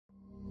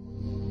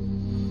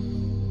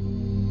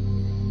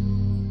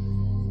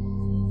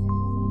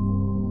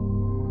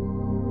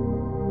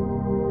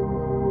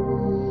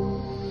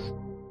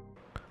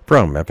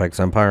From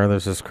FXEmpire,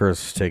 this is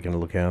Chris taking a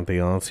look at the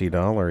Aussie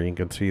dollar. You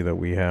can see that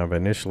we have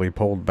initially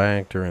pulled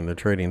back during the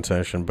trading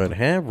session, but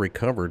have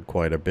recovered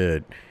quite a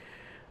bit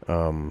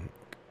from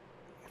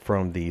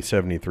the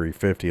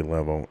 73.50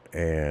 level.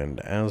 And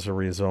as a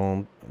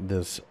result,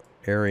 this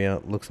area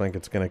looks like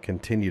it's going to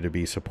continue to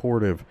be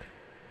supportive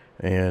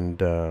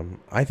and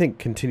I think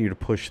continue to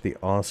push the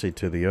Aussie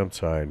to the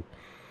upside.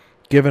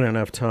 Given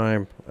enough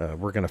time,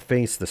 we're going to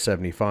face the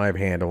 75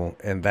 handle,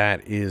 and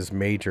that is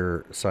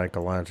major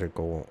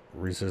psychological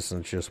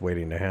resistance just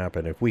waiting to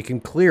happen. If we can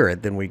clear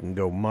it, then we can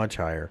go much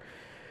higher.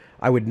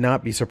 I would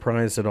not be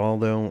surprised at all,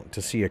 though,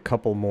 to see a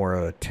couple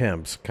more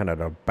attempts kind of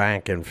to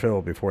back and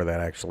fill before that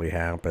actually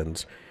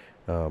happens.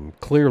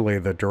 Clearly,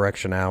 the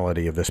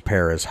directionality of this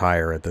pair is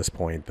higher at this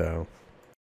point, though.